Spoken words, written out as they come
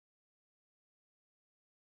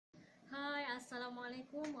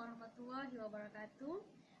Assalamualaikum warahmatullahi wabarakatuh.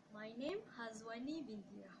 My name Hazwani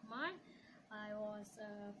binti Rahman. I was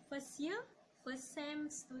a first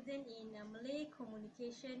sem student in Malay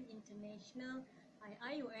Communication International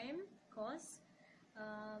IIUM course.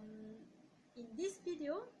 In this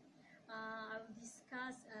video, I will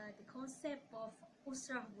discuss the concept of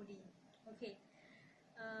Usrah Budi. Okay,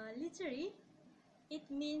 literally, it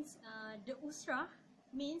means the Usrah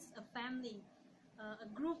means a family. A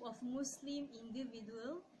group of Muslim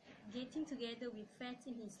individuals getting together with faith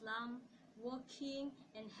in Islam, working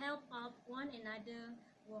and help out one another,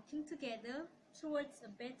 working together towards a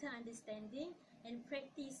better understanding and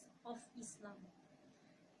practice of Islam.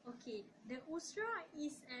 Okay, the Usrah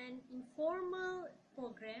is an informal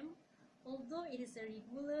program, although it is a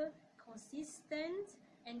regular, consistent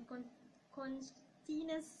and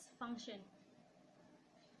continuous function.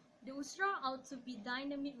 The Usrah ought to be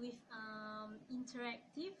dynamic with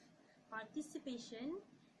interactive participation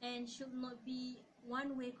and should not be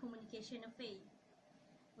one-way communication affair.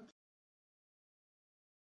 Okay.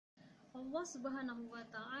 Allah Subhanahu wa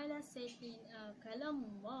Ta'ala said in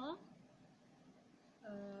Kalamullah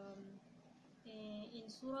in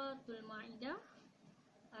Surah Al-Ma'idah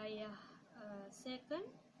ayah second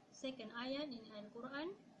ayat in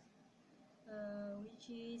Al-Quran, which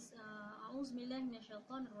is A'udzubillahi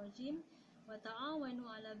minasyaitonir rajim wa ta'awanu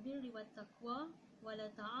 'alal birri wat taqwa wa la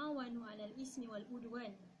ta'awanu 'alal ismi wal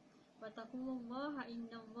udwan wa taqullaha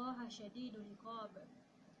innallaha syadidul iqab.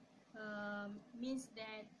 Means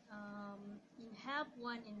that in help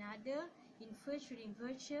one another in virtue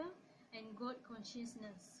and God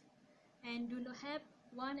consciousness, and do not help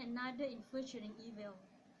one another in virtuing evil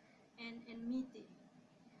and enmity,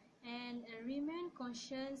 and remain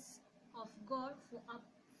conscious of God,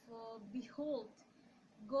 for behold,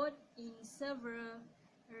 God in several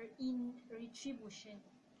in retribution.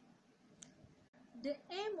 The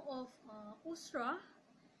aim of Usrah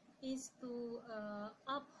is to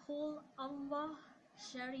uphold Allah's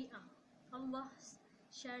Sharia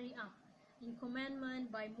in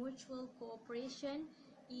commandment by mutual cooperation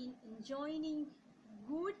in enjoining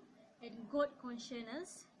good and God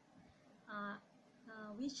consciousness,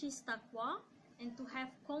 which is taqwa, and to have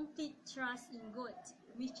complete trust in God,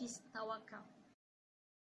 which is tawakkul.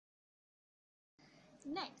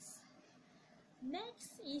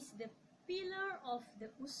 Next is the pillar of the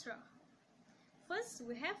Usrah. First,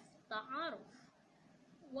 we have ta'aruf.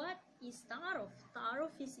 What is ta'aruf?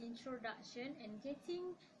 Ta'aruf is introduction and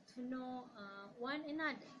getting to know one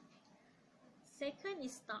another. Second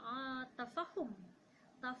is tafahum.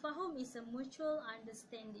 Tafahum is a mutual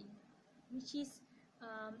understanding, which is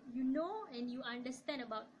you know and you understand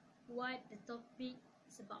about what the topic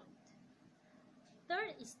is about.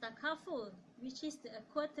 Third is takaful, which is the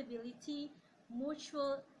equitability,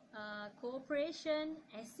 mutual cooperation,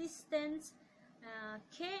 assistance,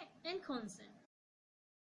 care and concern.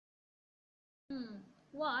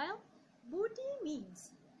 While Budi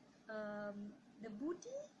means the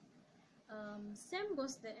Budi, same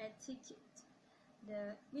goes the etiquette,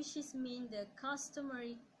 which is mean the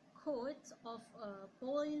customary code of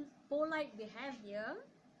polite behavior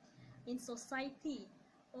in society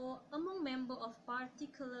or among member of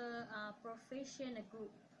particular profession or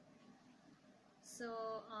group. So,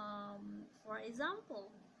 for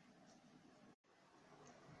example,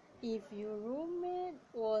 if your roommate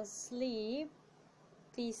was asleep,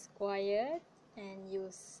 please quiet and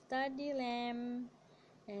use study lamp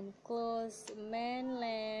and close main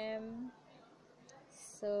lamp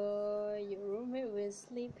so your roommate will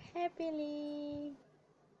sleep happily.